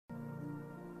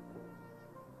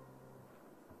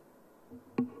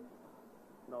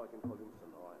Now I can call you Mr.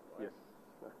 Narayan, right?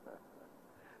 Yes.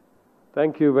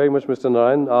 Thank you very much, Mr.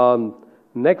 Narayan.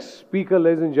 Next speaker,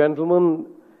 ladies and gentlemen,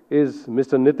 is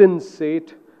Mr. Nitin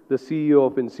Seth, the CEO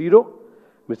of Inseedo.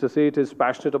 Mr. Seth is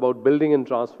passionate about building and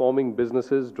transforming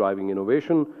businesses, driving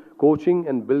innovation, coaching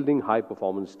and building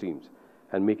high-performance teams,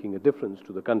 and making a difference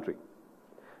to the country.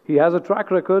 He has a track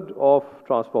record of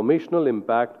transformational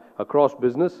impact across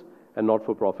business and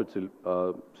not-for-profit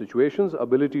situations,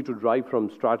 ability to drive from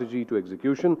strategy to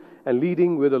execution, and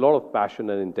leading with a lot of passion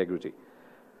and integrity.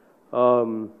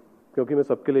 क्योंकि मैं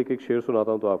सबके लिए एक शेर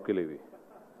सुनाता हूँ तो आपके लिए भी,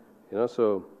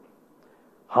 so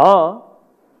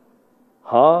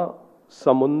हाँ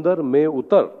समुंदर में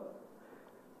उतर,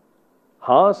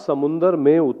 हाँ समुंदर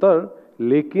में उतर,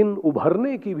 लेकिन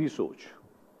उभरने की भी सोच.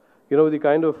 The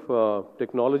kind of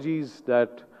technologies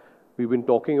that we've been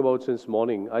talking about since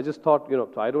morning, I just thought, so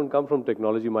I don't come from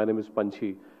technology. My name is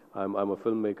Panchi. I'm a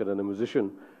filmmaker and a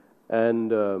musician.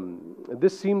 And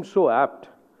this seemed so apt.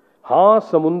 हाँ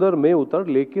समुंदर में उतर,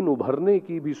 लेकिन उभरने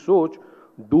की भी सोच,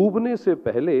 डूबने से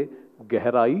पहले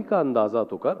गहराई का अंदाजा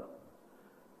तो कर.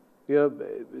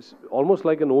 It's almost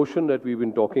like an ocean that we've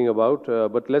been talking about,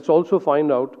 but let's also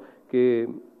find out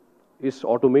कि इस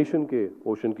automation के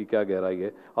ocean की क्या गहराई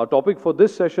है. Our topic for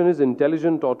this session is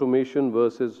intelligent automation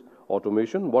versus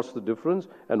automation. What's the difference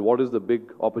and what is the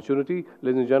big opportunity?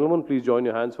 Ladies and gentlemen, please join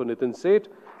your hands for Nitin Seth,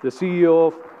 the CEO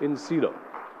of Inseedo.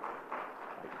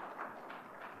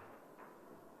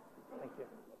 Thank you.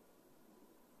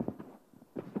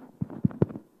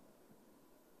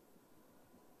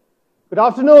 Good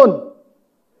afternoon.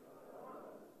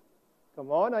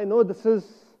 Come on, I know this is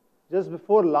just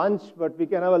before lunch, but we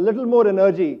can have a little more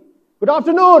energy. Good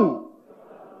afternoon.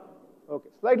 Okay,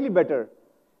 slightly better.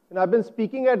 I've been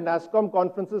speaking at NASSCOM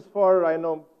conferences for, I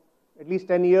know, at least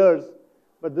 10 years,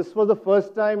 but this was the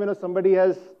first time, somebody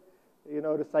has,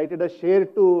 recited a share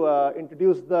to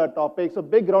introduce the topic. So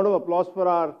big round of applause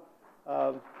for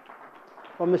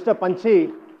for Mr.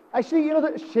 Panchi. Actually,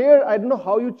 the share, I don't know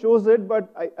how you chose it, but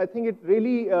I think it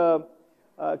really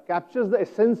captures the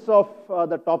essence of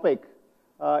the topic.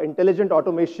 Intelligent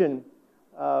automation.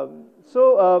 Over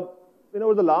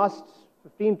the last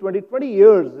 15, 20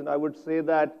 years, I would say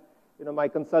that, my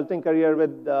consulting career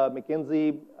with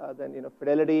McKinsey, then,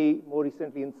 Fidelity, more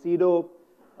recently Inseedo,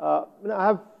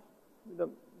 I've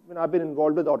been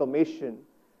involved with automation.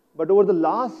 But over the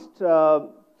last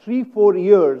 3-4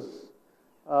 years,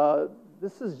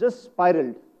 this has just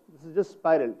spiraled.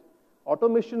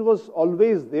 Automation was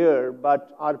always there,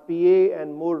 but RPA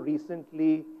and more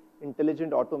recently,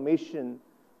 intelligent automation,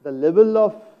 the level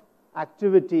of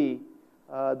activity,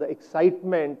 the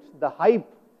excitement, the hype,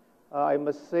 I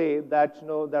must say that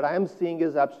that I am seeing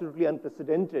is absolutely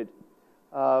unprecedented.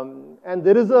 And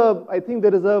there is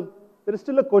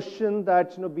still a question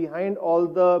that behind all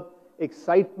the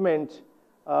excitement,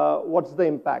 what's the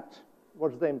impact?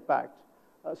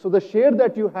 So the share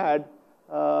that you had,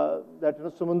 that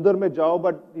Samundar mein jao,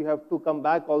 but you have to come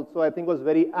back also, I think was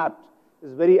very apt.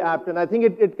 Is very apt, and I think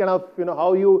it kind of,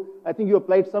 I think you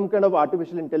applied some kind of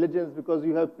artificial intelligence because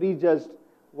you have prejudged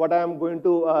what I am going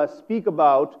to speak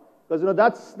about,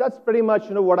 because that's pretty much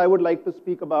what I would like to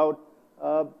speak about.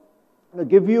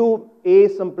 Give you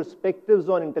some perspectives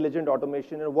on intelligent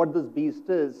automation and what this beast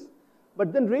is,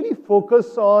 but then really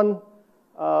focus on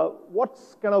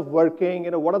what's kind of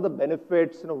working, what are the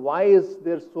benefits, why is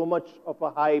there so much of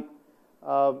a hype,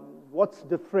 what's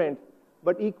different.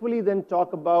 But equally then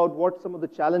talk about what some of the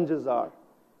challenges are.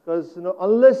 Because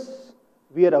unless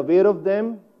we are aware of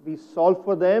them, we solve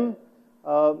for them,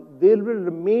 there will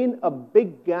remain a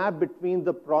big gap between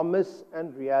the promise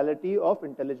and reality of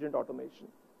intelligent automation.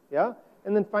 Yeah?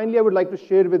 And then finally, I would like to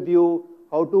share with you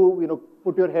how to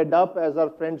put your head up, as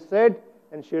our friend said,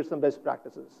 and share some best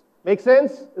practices. Make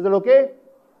sense? Is that okay?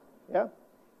 Yeah?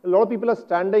 A lot of people are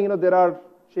standing. There are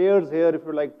chairs here if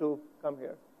you'd like to come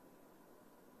here.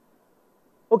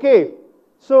 Okay,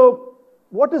 so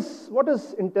what is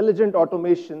intelligent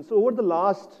automation? So over the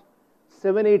last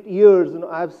 7-8 years,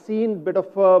 I have seen a bit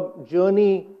of a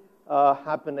journey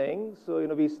happening. So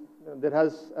there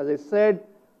has, as I said,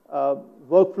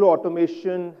 workflow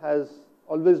automation has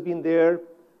always been there,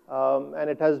 and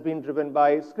it has been driven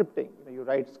by scripting. You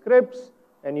write scripts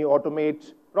and you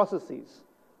automate processes.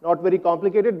 Not very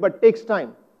complicated, but takes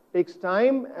time.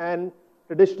 And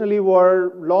traditionally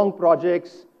were long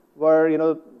projects.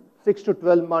 Were 6 to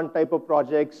 12 month type of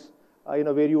projects,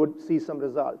 where you would see some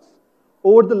results.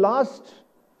 Over the last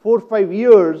 4 or 5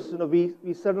 years,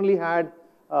 we suddenly had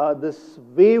this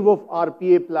wave of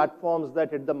RPA platforms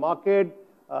that hit the market.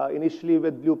 Initially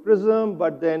with Blue Prism,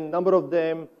 but then number of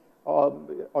them,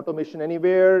 Automation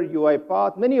Anywhere,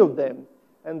 UiPath, many of them.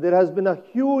 And there has been a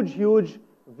huge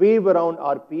wave around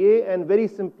RPA, and very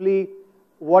simply,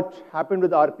 what happened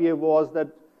with RPA was that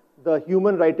the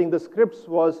human writing the scripts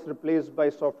was replaced by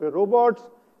software robots,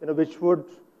 which would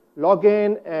log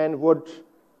in and would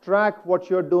track what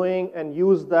you're doing and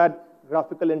use that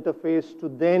graphical interface to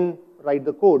then write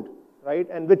the code, right?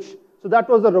 So that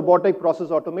was the robotic process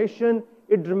automation.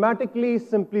 It dramatically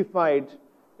simplified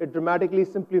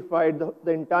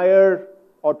the entire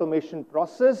automation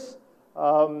process,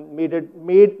 made it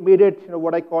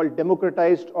what I call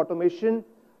democratized automation.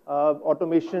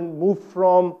 Automation moved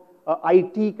from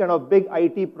IT, kind of big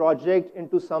IT project,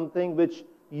 into something which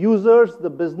users, the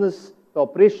business, the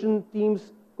operation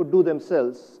teams could do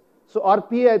themselves. So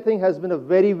RPA, I think, has been a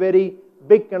very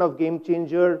big kind of game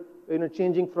changer,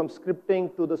 changing from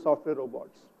scripting to the software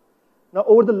robots. Now,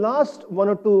 over the last 1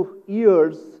 or 2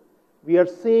 years, we are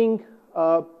seeing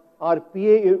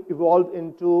RPA evolve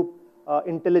into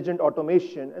intelligent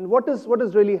automation. And what is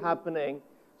really happening?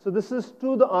 So this is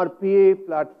to the RPA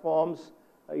platforms,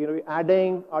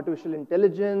 adding artificial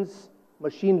intelligence,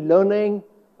 machine learning,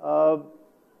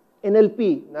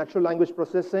 NLP, natural language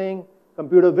processing,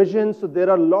 computer vision. So there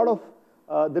is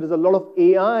a lot of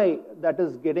AI that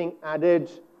is getting added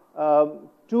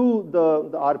to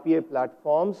the RPA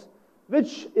platforms,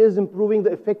 which is improving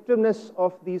the effectiveness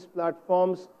of these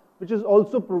platforms, which is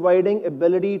also providing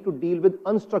ability to deal with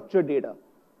unstructured data.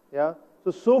 Yeah.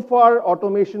 So far,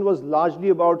 automation was largely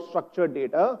about structured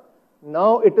data.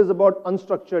 Now it is about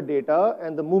unstructured data,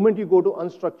 and the moment you go to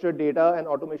unstructured data and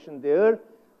automation there,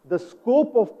 the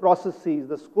scope of processes,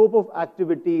 the scope of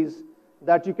activities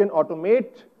that you can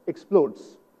automate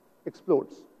explodes.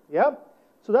 Yeah?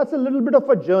 So that's a little bit of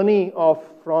a journey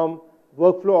from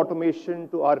workflow automation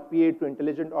to RPA to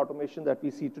intelligent automation that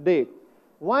we see today.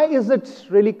 Why is it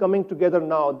really coming together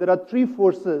now? There are three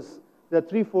forces. There are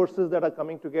three forces that are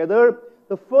coming together.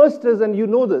 The first is, and you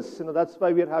know this, that's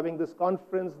why we are having this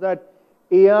conference, that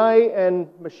AI and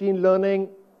machine learning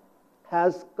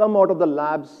has come out of the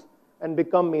labs and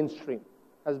become mainstream.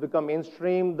 Has become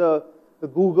mainstream. The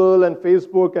Google and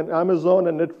Facebook and Amazon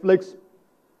and Netflix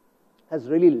has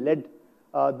really led,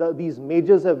 these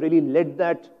majors have really led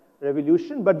that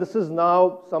revolution, but this is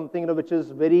now something which is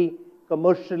very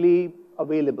commercially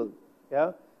available.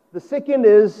 Yeah. The second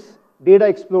is data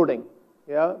exploding.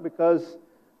 Yeah, because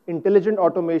intelligent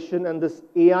automation and this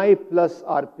AI plus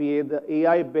RPA, the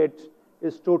AI bit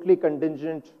is totally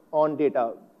contingent on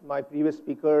data. My previous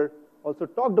speaker also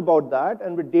talked about that,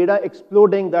 and with data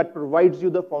exploding, that provides you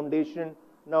the foundation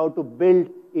now to build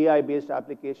AI-based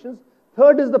applications.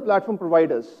 Third is the platform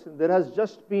providers. There has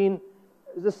just been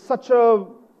such a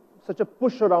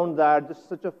push around that, just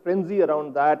such a frenzy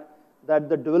around that the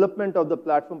development of the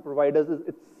platform providers is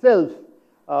itself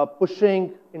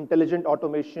pushing intelligent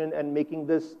automation and making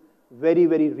this very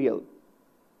real.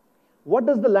 What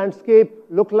does the landscape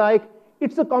look like?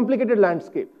 It's a complicated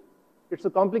landscape. It's a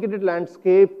complicated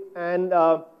landscape, and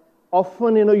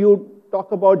often, you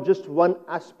talk about just one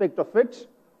aspect of it.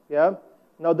 Yeah.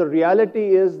 Now, the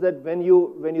reality is that when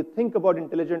you think about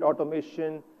intelligent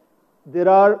automation, there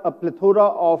are a plethora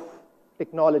of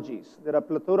technologies. There are a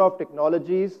plethora of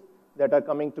technologies that are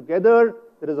coming together.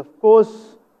 There is, of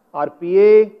course,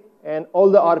 RPA, and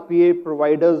all the RPA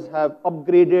providers have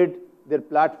upgraded their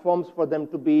platforms for them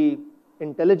to be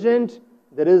intelligent.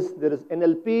 There is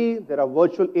NLP, there are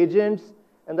virtual agents,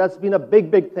 and that's been a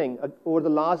big thing. Over the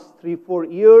last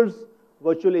 3-4 years,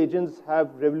 virtual agents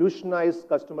have revolutionized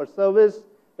customer service.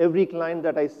 Every client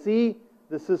that I see,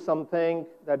 this is something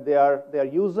that they are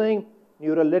using.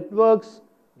 Neural networks,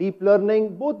 deep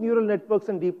learning, both neural networks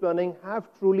and deep learning have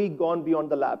truly gone beyond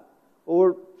the lab.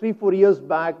 Over 3-4 years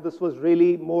back, this was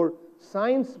really more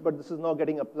science, but this is now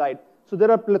getting applied. So there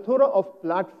are a plethora of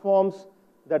platforms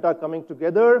that are coming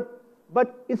together,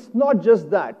 but it's not just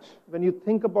that. When you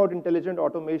think about intelligent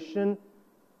automation,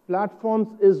 platforms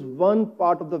is one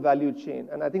part of the value chain,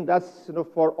 and I think that's,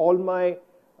 for all my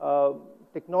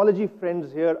technology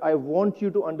friends here, I want you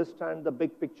to understand the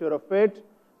big picture of it,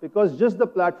 because just the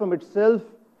platform itself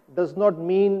does not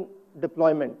mean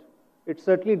deployment. It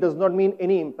certainly does not mean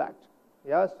any impact.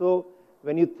 Yeah, so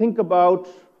when you think about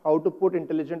how to put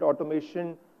intelligent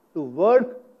automation to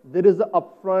work, there is an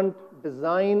upfront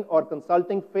design or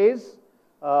consulting phase.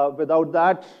 Without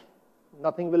that,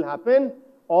 nothing will happen,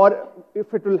 or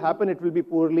if it will happen, it will be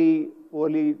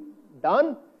poorly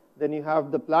done. Then you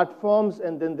have the platforms,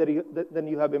 and then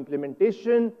you have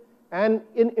implementation. And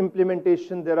in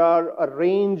implementation, there are a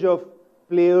range of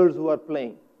players who are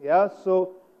playing. Yeah,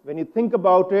 so when you think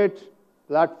about it,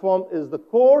 platform is the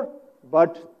core,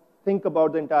 but think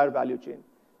about the entire value chain.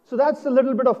 So that's a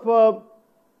little bit of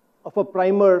a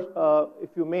primer, if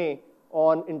you may,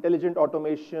 on intelligent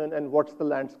automation and what's the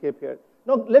landscape here.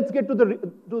 Now let's get to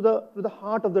the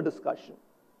heart of the discussion.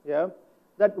 Yeah,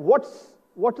 that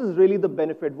what is really the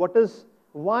benefit?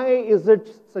 Why is it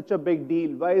such a big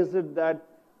deal? Why is it that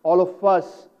all of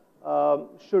us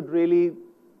should really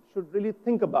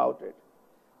think about it?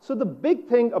 So the big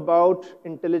thing about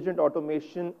intelligent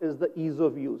automation is the ease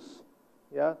of use.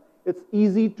 Yeah, it's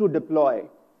easy to deploy.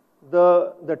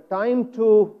 The time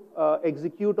to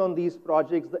execute on these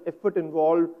projects, the effort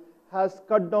involved has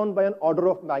cut down by an order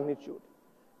of magnitude.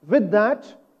 With that,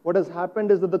 what has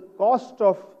happened is that the cost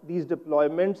of these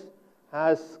deployments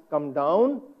has come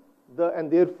down, and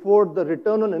therefore the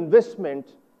return on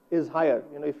investment is higher.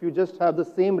 You know, if you just have the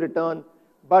same return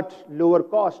but lower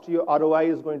cost, your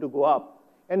ROI is going to go up.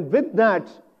 And with that,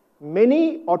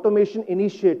 many automation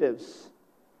initiatives,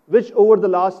 which over the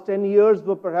last 10 years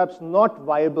were perhaps not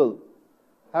viable,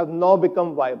 have now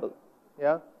become viable.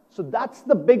 Yeah? So that's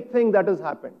the big thing that has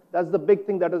happened. That's the big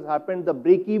thing that has happened. The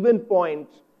break-even point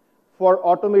for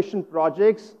automation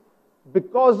projects,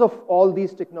 because of all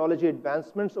these technology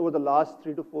advancements over the last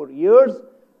 3 to 4 years,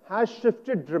 has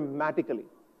shifted dramatically.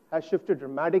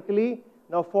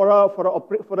 Now, for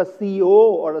a CEO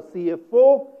or a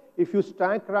CFO, if you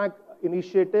stack rank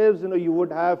initiatives, you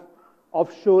would have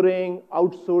offshoring,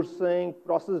 outsourcing,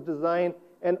 process design,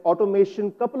 and automation.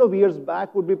 A couple of years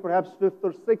back would be perhaps 5th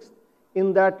or 6th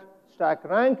in that stack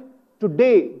rank.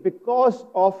 Today, because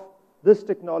of this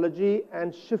technology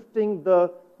and shifting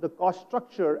the cost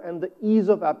structure and the ease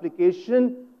of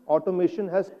application, automation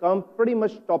has come pretty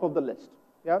much top of the list.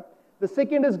 Yeah? The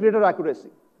second is greater accuracy.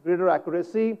 Greater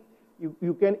accuracy,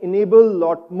 you can enable a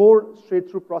lot more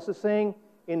straight-through processing.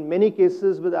 In many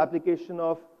cases, with application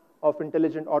of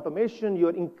intelligent automation,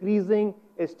 you're increasing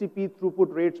STP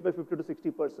throughput rates by 50 to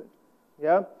 60%.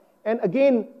 Yeah? And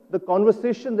again, the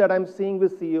conversation that I'm seeing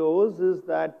with CEOs is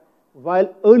that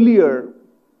while earlier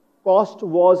cost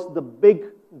was the big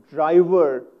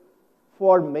driver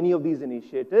for many of these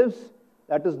initiatives,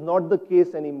 that is not the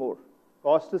case anymore.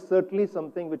 Cost is certainly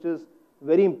something which is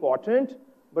very important,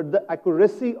 but the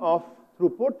accuracy of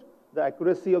throughput, the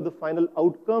accuracy of the final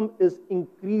outcome is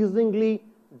increasingly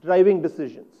driving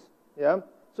decisions. Yeah?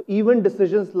 So even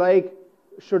decisions like,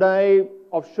 should I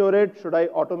offshore it, should I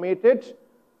automate it?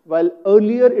 While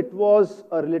earlier it was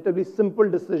a relatively simple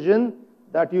decision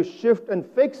that you shift and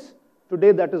fix,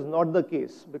 today that is not the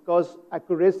case, because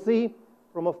accuracy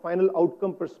from a final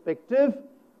outcome perspective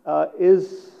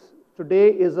today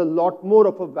is a lot more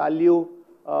of a value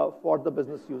for the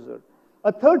business user.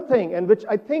 A third thing, and which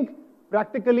I think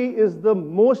practically is the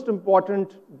most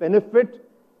important benefit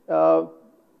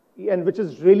and which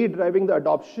is really driving the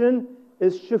adoption,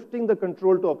 is shifting the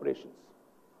control to operations.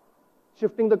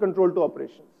 Shifting the control to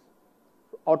operations.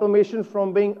 Automation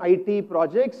from being IT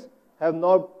projects have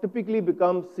now typically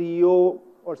become CEO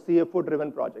or CFO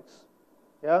driven projects.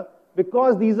 Yeah?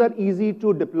 Because these are easy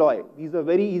to deploy. These are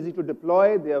very easy to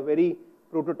deploy. They are very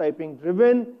prototyping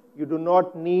driven. You do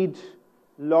not need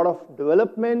a lot of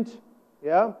development.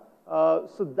 Yeah?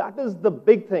 So that is the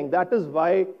big thing. That is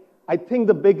why I think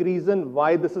the big reason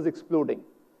why this is exploding.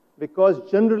 Because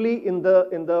generally in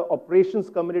the operations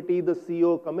community, the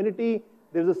CEO community,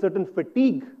 there's a certain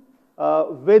fatigue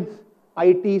with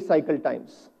IT cycle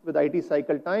times. With IT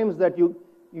cycle times that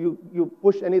you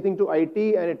push anything to IT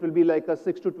and it will be like a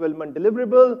 6 to 12 month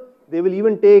deliverable. They will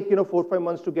even take 4 or 5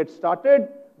 months to get started.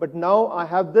 But now I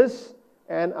have this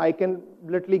and I can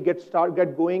literally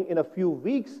get going in a few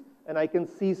weeks, and I can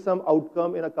see some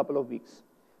outcome in a couple of weeks.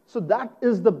 So that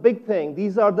is the big thing.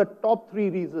 These are the top 3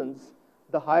 reasons: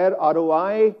 the higher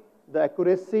ROI, the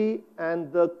accuracy,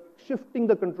 and the shifting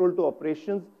the control to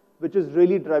operations, which is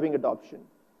really driving adoption.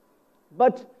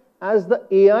 But as the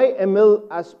AI ML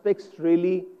aspects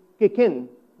really kick in,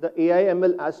 the AI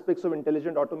ML aspects of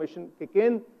intelligent automation kick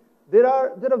in, there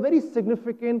are very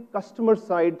significant customer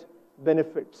side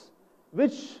benefits,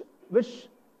 which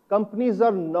companies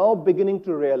are now beginning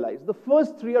to realize. The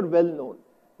first 3 are well known,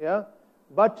 yeah.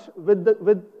 But with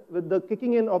the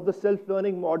kicking in of the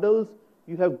self-learning models,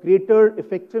 you have greater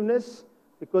effectiveness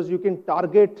because you can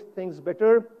target things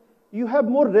better. You have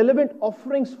more relevant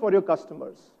offerings for your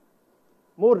customers.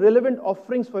 More relevant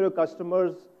offerings for your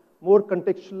customers, more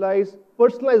contextualized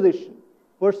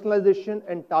personalization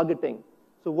and targeting.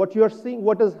 So what you are seeing,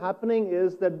 what is happening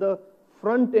is that the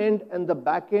front end and the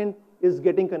back end is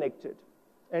getting connected.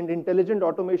 And intelligent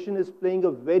automation is playing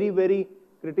a very, very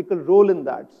critical role in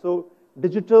that. So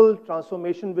digital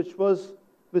transformation,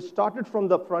 which started from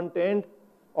the front end,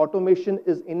 automation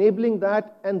is enabling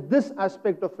that. And this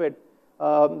aspect of it,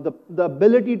 the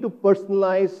ability to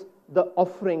personalize, the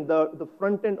offering, the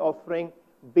front-end offering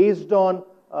based on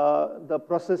the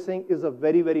processing is a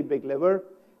very, very big lever.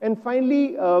 And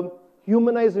finally,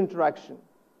 humanized interaction.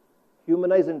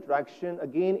 Humanized interaction,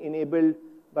 again, enabled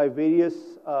by various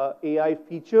AI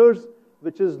features,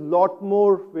 which is a lot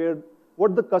more where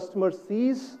what the customer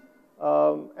sees,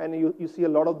 and you see a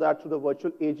lot of that through the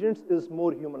virtual agents, is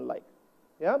more human-like.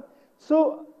 Yeah?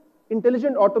 So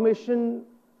intelligent automation,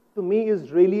 to me,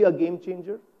 is really a game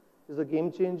changer. Is a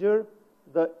game changer.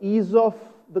 The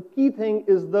key thing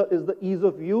is the ease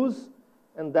of use,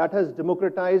 and that has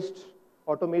democratized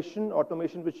automation.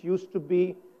 Automation, which used to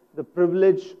be the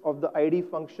privilege of the ID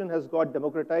function, has got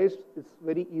democratized. It's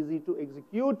very easy to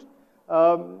execute.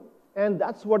 And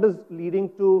that's what is leading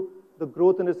to the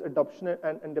growth in its adoption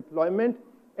and deployment.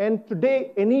 And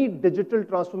today, any digital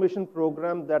transformation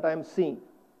program that I'm seeing,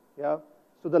 yeah,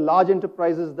 so the large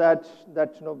enterprises that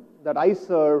I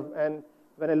serve, and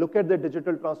when I look at their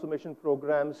digital transformation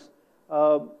programs,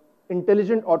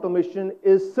 intelligent automation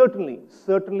is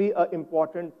certainly an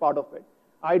important part of it.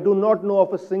 I do not know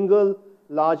of a single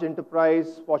large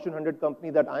enterprise, Fortune 100 company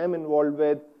that I am involved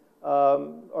with,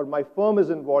 or my firm is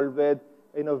involved with,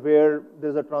 where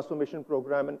there's a transformation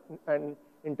program and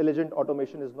intelligent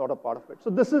automation is not a part of it. So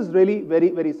this is really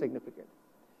very, very significant.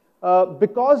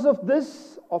 Because of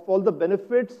this, of all the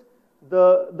benefits,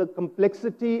 the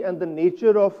complexity and the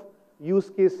nature of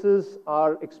use cases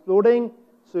are exploding.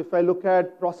 So if I look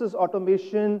at process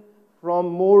automation from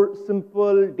more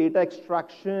simple data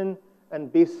extraction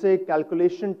and basic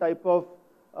calculation type of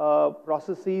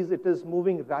processes, it is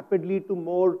moving rapidly to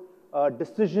more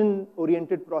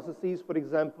decision-oriented processes. For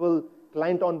example,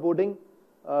 client onboarding.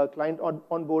 Client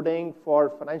onboarding for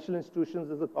financial institutions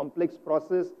is a complex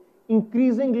process,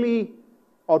 increasingly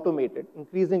automated.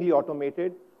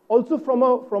 Also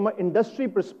from an industry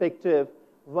perspective,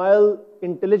 while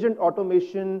intelligent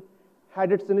automation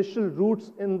had its initial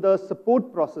roots in the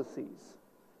support processes,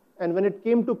 and when it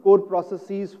came to core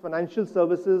processes, financial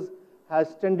services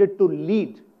has tended to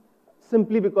lead,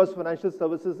 simply because financial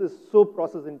services is so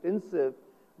process intensive.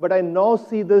 But I now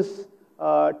see this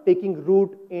taking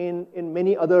root in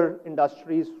many other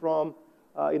industries, from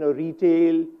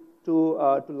retail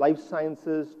to life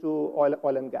sciences to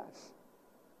oil and gas.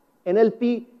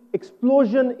 NLP,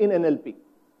 explosion in NLP.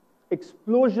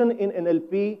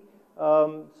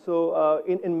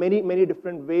 In many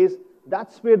different ways.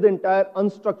 That's where the entire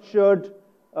unstructured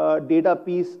data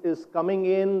piece is coming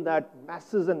in, that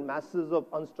masses and masses of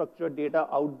unstructured data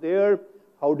out there.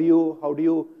 How do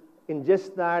you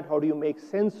ingest that? How do you make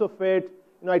sense of it?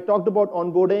 I talked about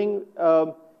onboarding,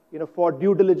 for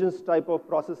due diligence type of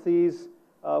processes,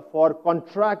 for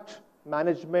contract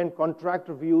management, contract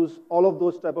reviews, all of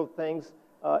those type of things,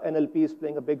 NLP is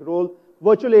playing a big role.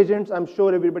 Virtual agents, I'm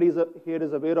sure everybody here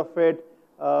is aware of it.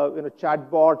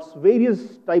 Chatbots,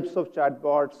 various types of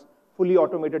chatbots, fully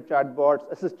automated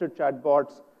chatbots, assisted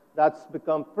chatbots. That's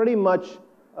become pretty much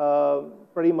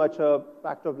a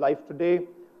fact of life today.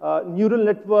 Neural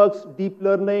networks, deep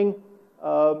learning,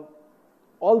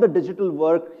 all the digital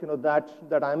work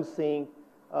that I'm seeing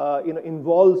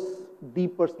involves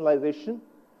deep personalization,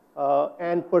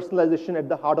 and personalization at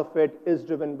the heart of it is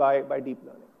driven by deep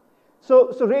learning.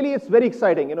 So really, it's very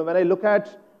exciting. When I look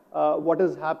at what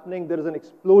is happening, there is an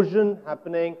explosion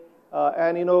happening,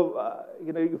 and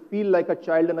you feel like a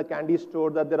child in a candy store,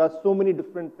 that there are so many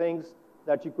different things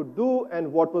that you could do,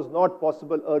 and what was not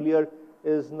possible earlier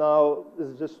is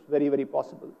just very, very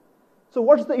possible. So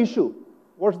what's the issue?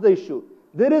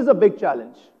 There is a big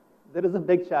challenge.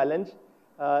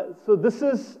 So this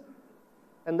is,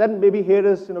 and then maybe here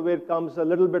is where it comes a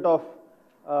little bit of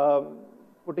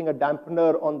putting a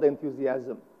dampener on the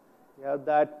enthusiasm. Yeah,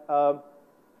 that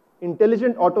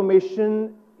intelligent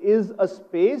automation is a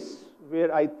space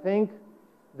where I think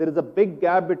there is a big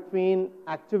gap between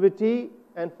activity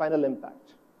and final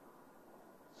impact.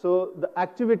 So the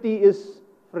activity is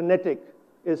frenetic,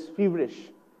 is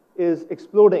feverish, is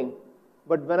exploding.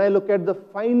 But when I look at the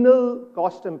final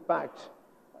cost impact,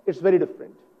 it's very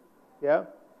different. Yeah.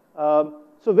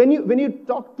 So when you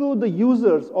talk to the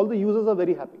users, all the users are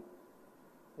very happy.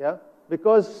 Yeah,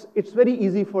 because it's very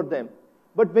easy for them.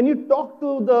 But when you talk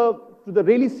to the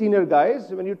really senior guys,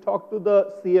 when you talk to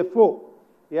the CFO,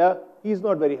 yeah, he's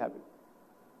not very happy.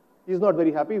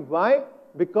 Why?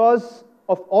 Because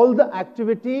of all the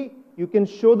activity, you can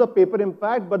show the paper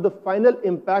impact, but the final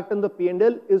impact on the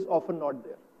P&L is often not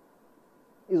there.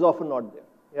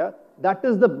 Yeah, that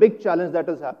is the big challenge that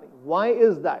is happening. Why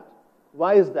is that?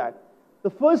 The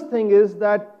first thing is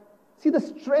that, see, the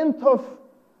strength of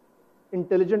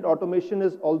intelligent automation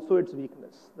is also its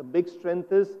weakness. The big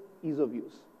strength is ease of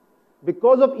use.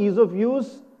 Because of ease of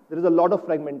use, there is a lot of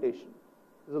fragmentation.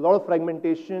 There's a lot of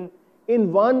fragmentation.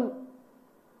 In one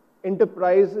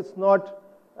enterprise, it's not,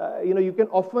 you can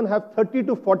often have 30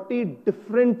 to 40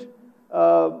 different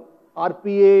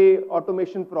RPA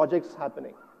automation projects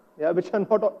happening, yeah, which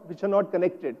are not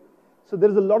connected. So there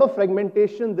is a lot of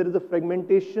fragmentation. There is a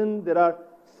fragmentation. There are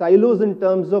silos in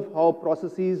terms of how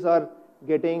processes are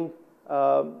getting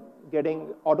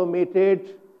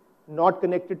automated, not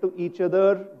connected to each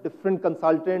other, different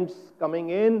consultants coming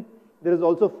in. There is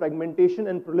also fragmentation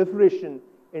and proliferation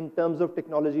in terms of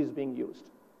technologies being used.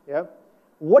 Yeah?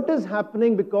 What is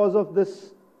happening because of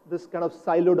this kind of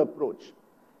siloed approach?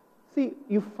 See,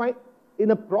 you find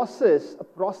in a process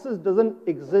doesn't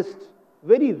exist.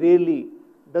 Very rarely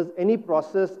does any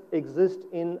process exist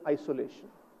in isolation.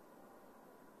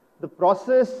 The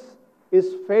process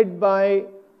is fed by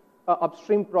an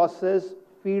upstream process,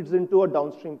 feeds into a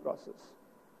downstream process.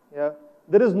 Yeah?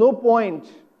 There is no point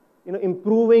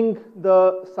improving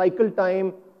the cycle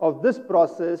time of this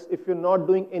process if you're not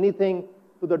doing anything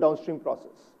to the downstream process.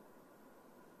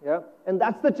 Yeah? And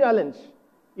that's the challenge.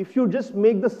 If you just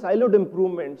make the siloed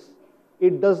improvements,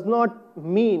 it does not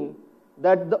mean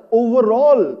that the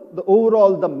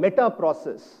meta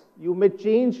process, you may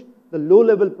change the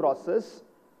low-level process,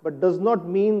 but does not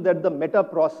mean that the meta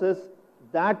process,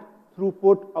 that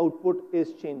throughput, output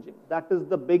is changing. That is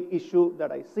the big issue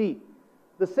that I see.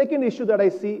 The second issue that I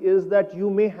see is that you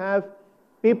may have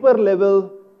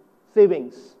paper-level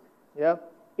savings. Yeah?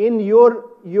 In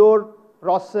your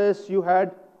process, you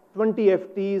had 20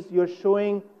 FTs, you're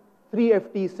showing 3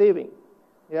 FT saving.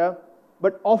 Yeah?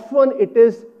 But often it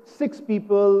is 6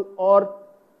 people or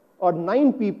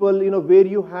 9 people, where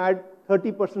you had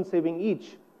 30% saving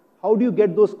each. How do you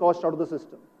get those costs out of the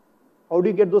system? How do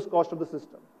you get those costs out of the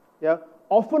system? Yeah?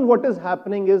 Often what is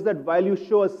happening is that while you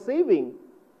show a saving,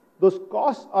 those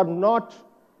costs are not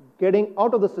getting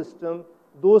out of the system,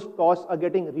 those costs are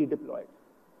getting redeployed.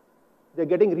 They're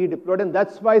getting redeployed, and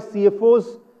that's why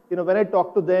CFOs, when I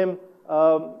talk to them,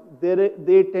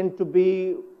 they tend to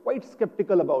be quite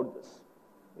skeptical about this.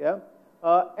 Yeah?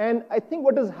 And I think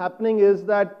what is happening is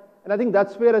that, and I think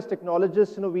that's where as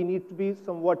technologists, we need to be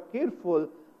somewhat careful.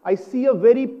 I see a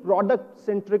very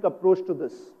product-centric approach to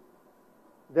this.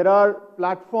 There are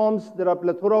platforms, there are a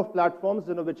plethora of platforms,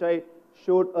 which I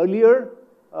showed earlier.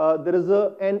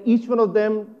 And each one of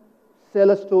them sell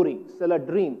a story, sell a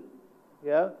dream.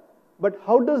 Yeah? But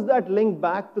how does that link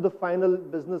back to the final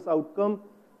business outcome?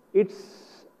 It's,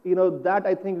 that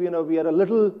I think, we are a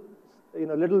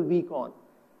little weak on.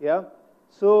 Yeah?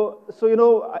 So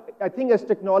I think as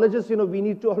technologists, we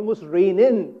need to almost rein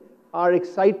in our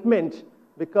excitement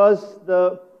because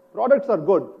the products are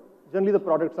good. Generally, the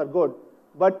products are good.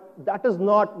 But that is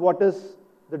not what is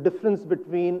the difference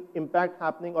between impact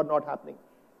happening or not happening.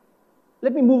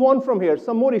 Let me move on from here.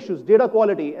 Some more issues. Data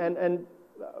quality. And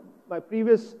the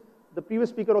previous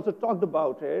speaker also talked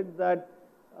about it, that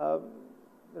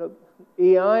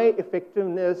AI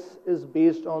effectiveness is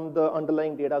based on the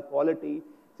underlying data quality.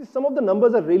 See, some of the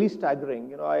numbers are really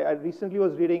staggering. I recently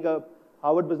was reading a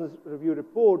Harvard Business Review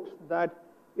report that,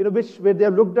 where they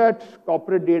have looked at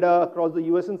corporate data across the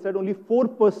US and said only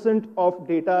 4% of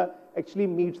data actually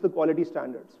meets the quality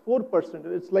standards. 4%.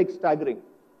 It's like staggering.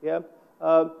 Yeah.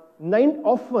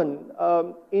 Often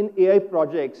in AI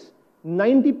projects,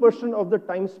 90% of the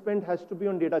time spent has to be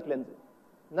on data cleansing.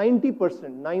 90%,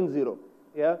 90.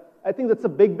 Yeah. I think that's a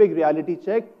big reality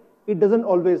check. It doesn't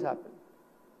always happen.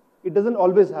 It doesn't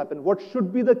always happen. What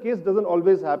should be the case doesn't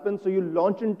always happen. So you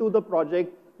launch into the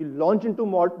project, you launch into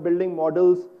building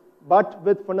models, but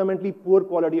with fundamentally poor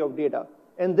quality of data.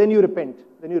 And then you repent.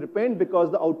 Then you repent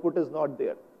because the output is not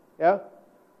there. Yeah?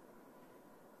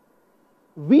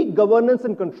 Weak governance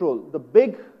and control. The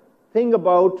big thing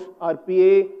about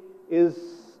RPA is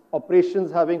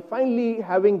operations finally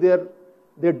having their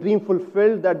dream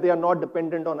fulfilled, that they are not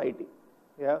dependent on IT.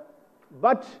 Yeah?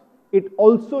 But it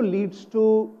also leads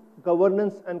to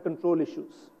governance and control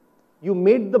issues. You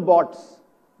made the bots,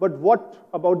 but what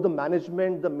about the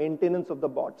management, the maintenance of the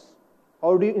bots?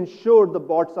 How do you ensure the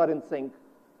bots are in sync?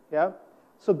 Yeah?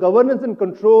 So governance and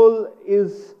control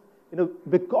is,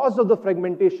 because of the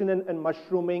fragmentation and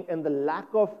mushrooming and the lack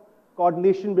of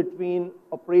coordination between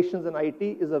operations and IT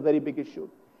is a very big issue.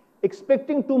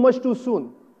 Expecting too much too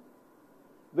soon.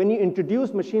 When you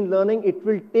introduce machine learning, it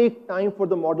will take time for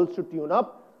the models to tune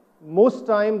up. Most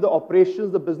time, the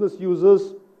operations, the business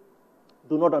users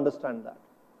do not understand that.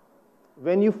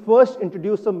 When you first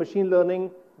introduce a machine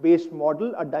learning-based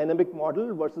model, a dynamic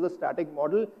model versus a static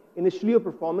model, initially your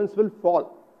performance will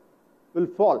fall.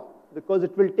 Because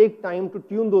it will take time to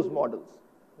tune those models.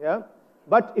 Yeah?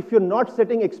 But if you're not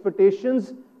setting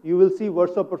expectations, you will see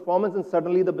worse of performance, and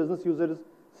suddenly the business user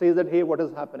says that, hey, what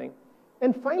is happening?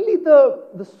 And finally,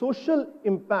 the social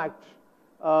impact,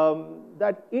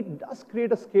 that it does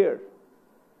create a scare.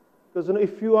 Because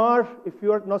if you are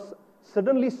now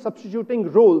suddenly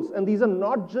substituting roles, and these are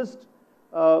not just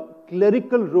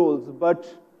clerical roles,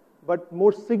 but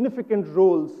more significant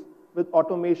roles with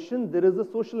automation, there is a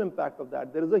social impact of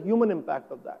that. There is a human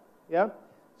impact of that. Yeah.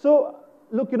 So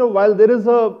look, while there is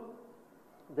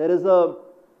a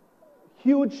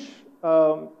huge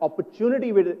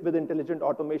opportunity with intelligent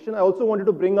automation, I also wanted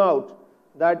to bring out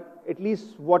that at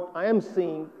least what I am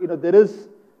seeing, there is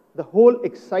the whole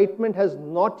excitement has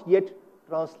not yet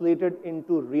translated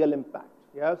into real impact.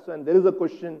 Yeah. So, and there is a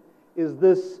question: is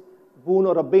this boon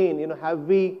or a bane? Have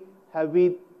we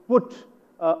put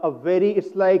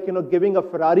it's like giving a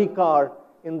Ferrari car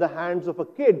in the hands of a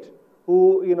kid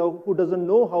who doesn't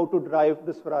know how to drive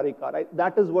this Ferrari car.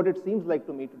 That is what it seems like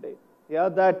to me today. Yeah,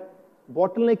 that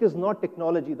bottleneck is not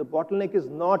technology. The bottleneck is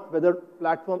not whether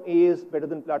platform A is better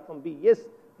than platform B. Yes,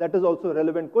 that is also a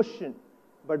relevant question.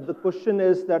 But the question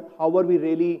is that how are we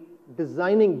really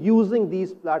using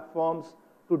these platforms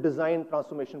to design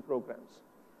transformation programs?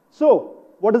 So,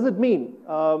 what does it mean?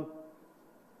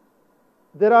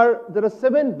 There are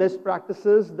 7 best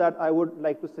practices that I would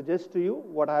like to suggest to you,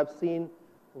 what I have seen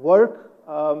work.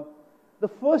 The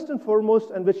first and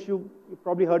foremost, and which you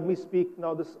probably heard me speak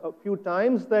now this a few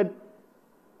times, that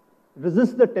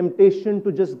resist the temptation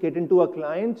to just get into a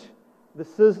client.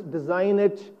 This is design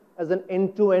it as an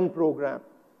end-to-end program.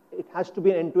 It has to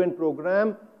be an end-to-end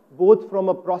program, both from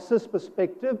a process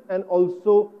perspective and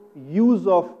also use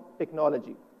of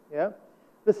technology. Yeah.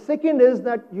 The second is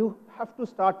that you have to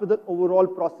start with an overall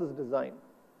process design,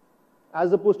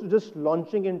 as opposed to just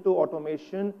launching into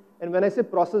automation. And when I say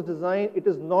process design, it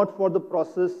is not for the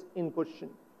process in question.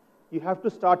 You have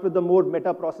to start with the more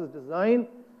meta process design,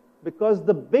 because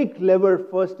the big lever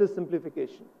first is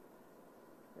simplification.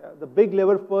 Yeah, the big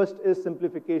lever first is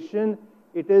simplification.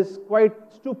 It is quite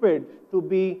stupid to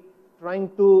be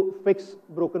trying to fix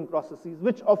broken processes,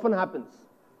 which often happens.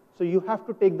 So you have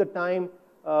to take the time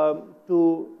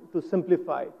to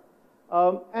simplify.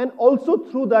 And also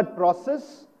through that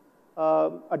process,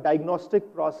 a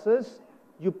diagnostic process,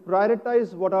 you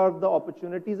prioritize what are the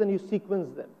opportunities and you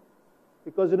sequence them.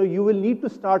 Because you will need to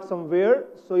start somewhere.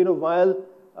 So while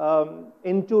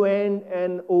end-to-end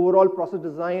and overall process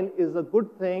design is a good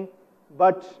thing,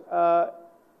 but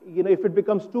if it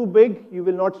becomes too big, you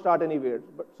will not start anywhere.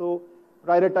 So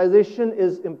prioritization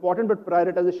is important, but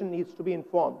prioritization needs to be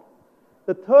informed.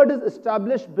 The third is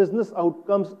establish business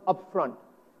outcomes upfront.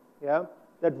 Yeah,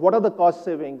 that what are the cost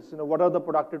savings, what are the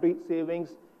productivity savings,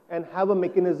 and have a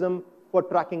mechanism for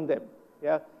tracking them.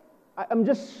 Yeah, I'm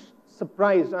just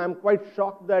surprised. I'm quite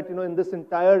shocked that in this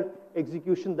entire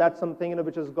execution, that's something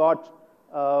which has got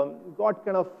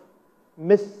kind of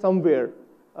missed somewhere.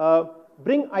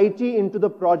 Bring IT into the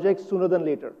project sooner than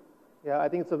later. Yeah, I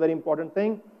think it's a very important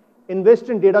thing. Invest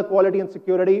in data quality and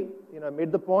security. I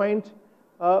made the point.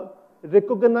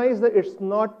 Recognize that it's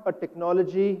not a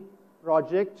technology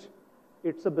project,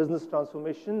 it's a business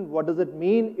transformation. What does it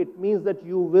mean? It means that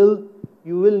you will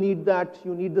need that.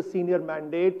 You need the senior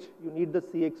mandate, you need the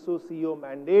CXO, CEO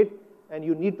mandate, and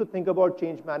you need to think about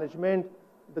change management,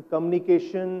 the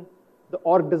communication, the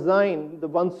org design.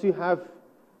 Once you have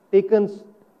taken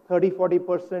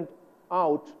 30-40%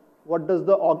 out, what does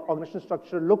the organization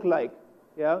structure look like?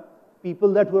 Yeah,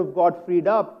 people that who have got freed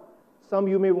up, some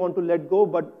you may want to let go,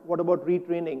 but what about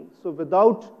retraining? So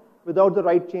without the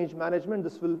right change management,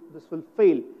 this will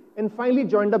fail. And finally,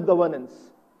 joined up governance.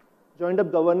 Joined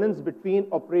up governance between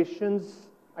operations,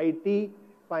 IT,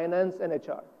 finance, and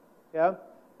HR. Yeah.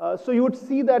 So you would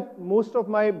see that most of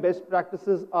my best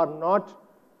practices are not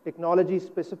technology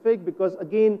specific, because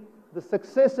again, the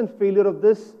success and failure of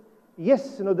this,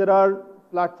 yes, there are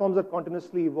platforms that are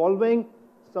continuously evolving.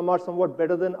 Some are somewhat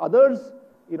better than others.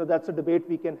 That's a debate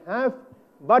we can have,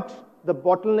 but the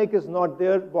bottleneck is not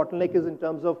there. Bottleneck is in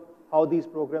terms of how these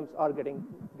programs are getting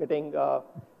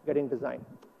designed.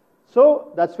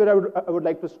 So that's where I would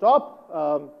like to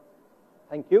stop.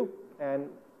 Thank you, and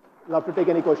love to take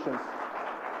any questions.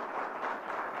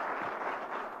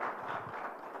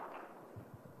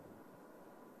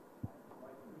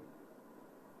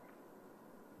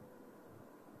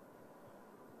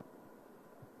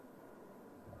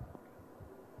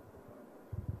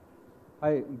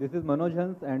 Hi, this is Manoj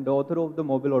Hans and the author of the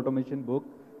mobile automation book.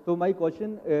 So my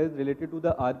question is related to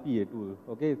the RPA tool.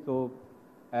 Okay, so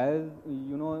as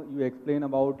you explain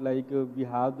about we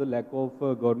have the lack of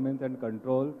governance and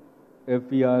control if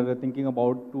we are thinking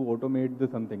about to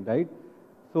automate something, right?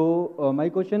 So my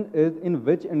question is, in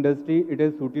which industry it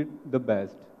is suited the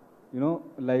best? You know,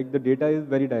 like the data is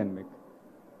very dynamic.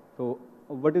 So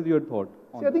what is your thought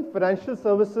on See, I think financial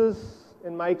services,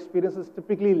 in my experience, is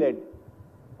typically led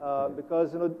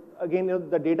because again,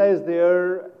 the data is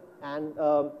there and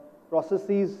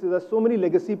processes. There are so many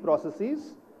legacy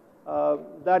processes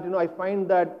that I find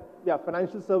that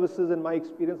financial services, in my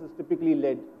experience, is typically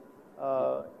led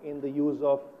in the use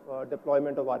of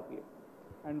deployment of RPA.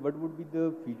 And what would be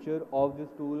the feature of this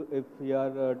tool if we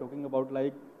are talking about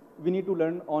like we need to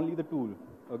learn only the tool?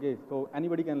 Okay, so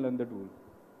anybody can learn the tool.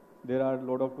 There are a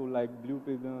lot of tools like Blue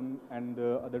Prism and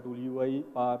other tool UI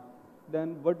Path.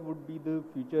 Then what would be the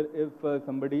feature if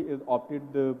somebody is opted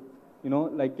the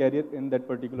like career in that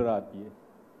particular RPA?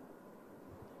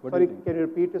 Sorry, can you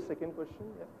repeat your second question?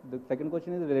 Yeah. The second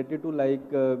question is related to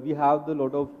like we have the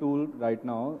lot of tool right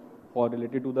now for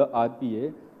related to the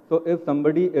RPA. So if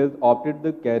somebody is opted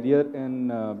the career in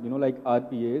like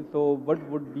RPA, so what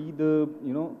would be the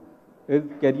his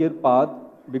career path,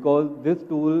 because this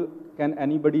tool can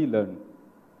anybody learn?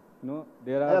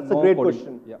 There are That's a great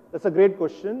question. Yeah. That's a great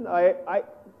question.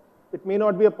 It may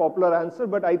not be a popular answer,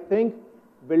 but I think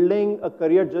building a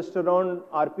career just around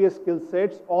RPA skill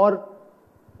sets or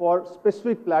for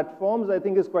specific platforms, I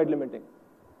think is quite limiting.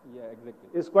 Yeah, exactly.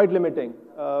 Is quite limiting.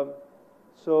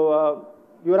 So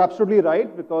you are absolutely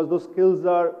right, because those skills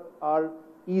are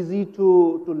easy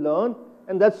to learn,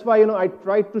 and that's why I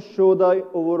try to show the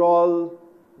overall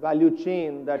value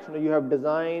chain that you have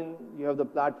design, you have the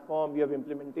platform, you have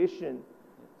implementation.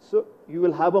 So you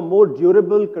will have a more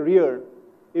durable career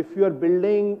if you are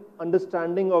building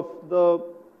understanding of the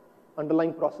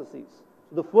underlying processes.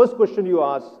 So the first question you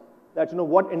ask that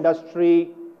what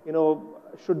industry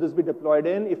should this be deployed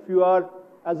in? If you are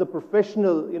as a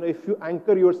professional, if you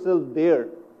anchor yourself there,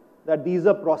 that these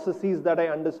are processes that I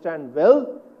understand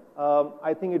well,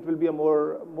 I think it will be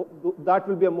that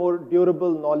will be a more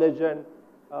durable knowledge and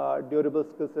durable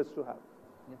skill sets to have.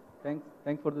 Yeah.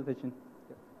 Thanks for the session.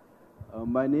 Yeah.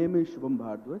 My name is Shubham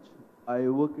Bhardwaj. I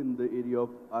work in the area of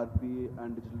RPA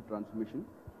and digital transformation.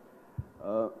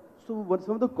 So what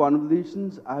some of the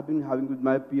conversations I have been having with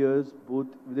my peers, both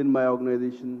within my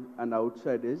organization and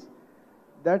outside, is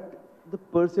that the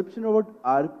perception about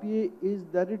RPA is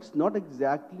that it's not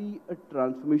exactly a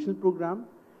transformation program.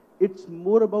 It's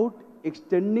more about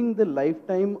extending the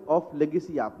lifetime of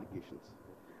legacy applications.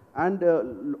 And a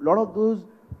lot of those,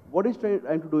 what it's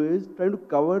trying to do is trying to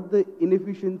cover the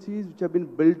inefficiencies which have been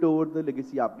built over the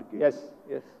legacy applications. Yes,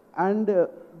 yes. And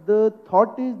the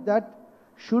thought is that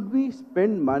should we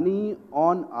spend money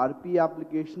on RPA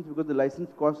applications because the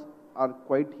license costs are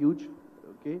quite huge,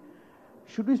 okay?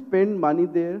 Should we spend money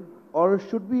there, or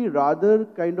should we rather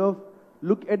kind of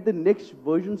look at the next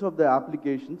versions of the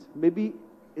applications? Maybe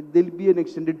there'll be an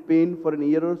extended pain for a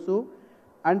year or so,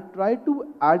 and try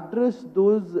to address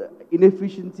those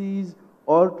inefficiencies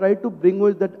or try to bring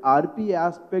with that RPA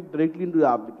aspect directly into the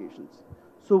applications.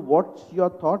 So what's your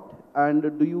thought,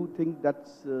 and do you think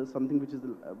that's something which is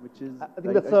I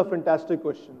think that's a fantastic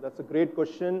question. That's a great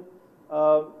question.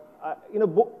 So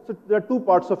there are two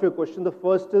parts of your question. The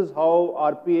first is how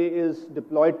RPA is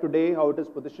deployed today, how it is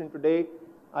positioned today.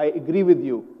 I agree with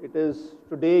you. It is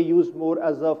today used more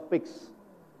as a fix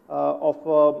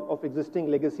of existing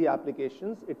legacy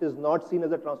applications. It is not seen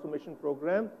as a transformation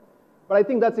program. But I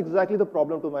think that's exactly the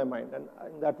problem to my mind. And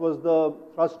that was the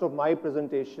thrust of my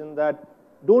presentation, that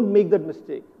don't make that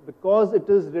mistake. Because it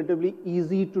is relatively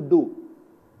easy to do,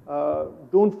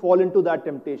 don't fall into that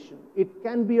temptation. It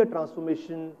can be a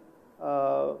transformation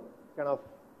kind of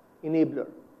enabler.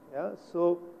 Yeah?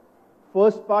 So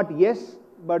first part, yes,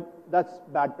 but that's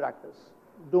bad practice.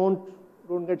 Don't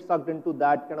get sucked into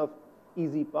that kind of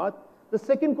easy path. The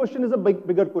second question is a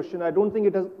bigger question. I don't think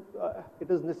it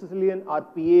is necessarily an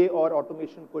RPA or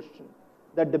automation question.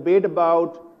 That debate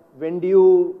about when do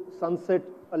you sunset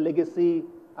a legacy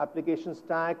application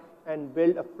stack and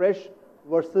build a fresh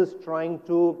versus trying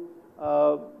to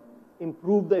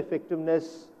improve the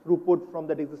effectiveness throughput from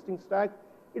that existing stack.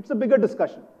 It's a bigger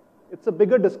discussion. It's a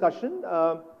bigger discussion.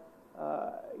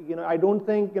 I don't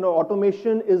think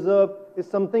automation is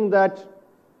something that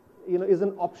is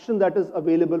an option that is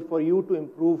available for you to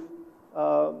improve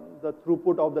the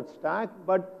throughput of that stack.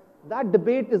 But that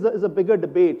debate is a bigger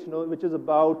debate, which is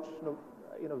about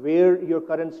where your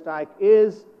current stack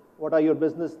is, what are your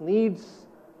business needs.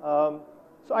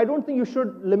 So I don't think you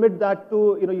should limit that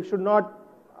to you should not.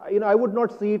 I would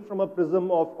not see it from a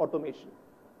prism of automation.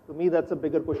 To me, that's a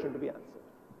bigger question to be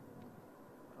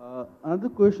answered. Another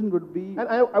question would be, and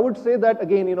I would say that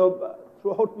again,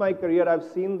 throughout my career, I've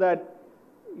seen that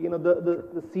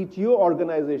the CTO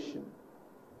organization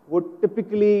would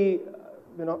typically,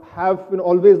 have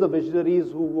always the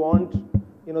visionaries who want,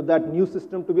 that new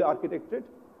system to be architected.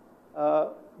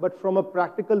 But from a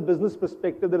practical business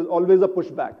perspective, there is always a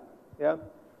pushback. Yeah.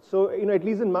 So, at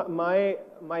least in my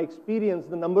experience,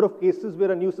 the number of cases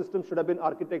where a new system should have been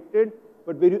architected,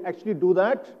 but where you actually do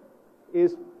that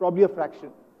is probably a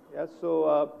fraction. Yeah.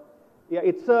 So, to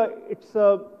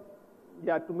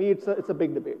me, it's a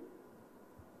big debate.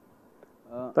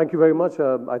 Thank you very much.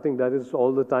 I think that is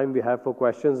all the time we have for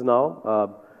questions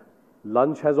now.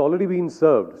 Lunch has already been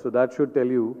served, so that should tell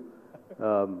you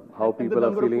how people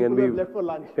are feeling. And we've left for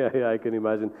lunch. Yeah, I can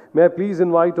imagine. May I please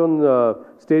invite on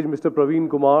stage Mr. Praveen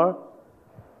Kumar?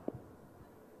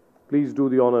 Please do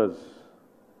the honors.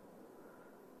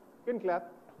 You can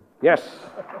clap. Yes.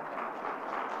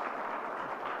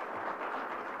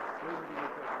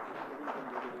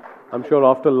 I'm sure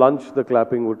after lunch the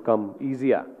clapping would come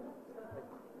easier.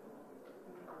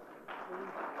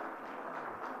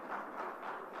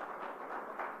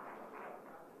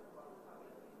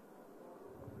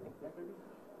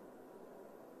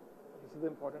 This is the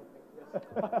important thing.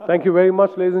 Thank you very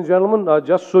much, ladies and gentlemen.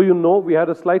 Just so you know, we had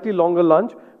a slightly longer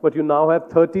lunch, but you now have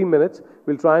 30 minutes.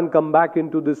 We'll try and come back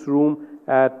into this room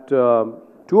at 2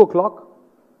 o'clock.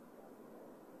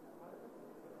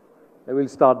 And we'll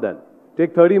start then.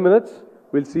 Take 30 minutes.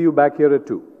 We'll see you back here at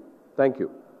 2. Thank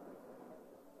you.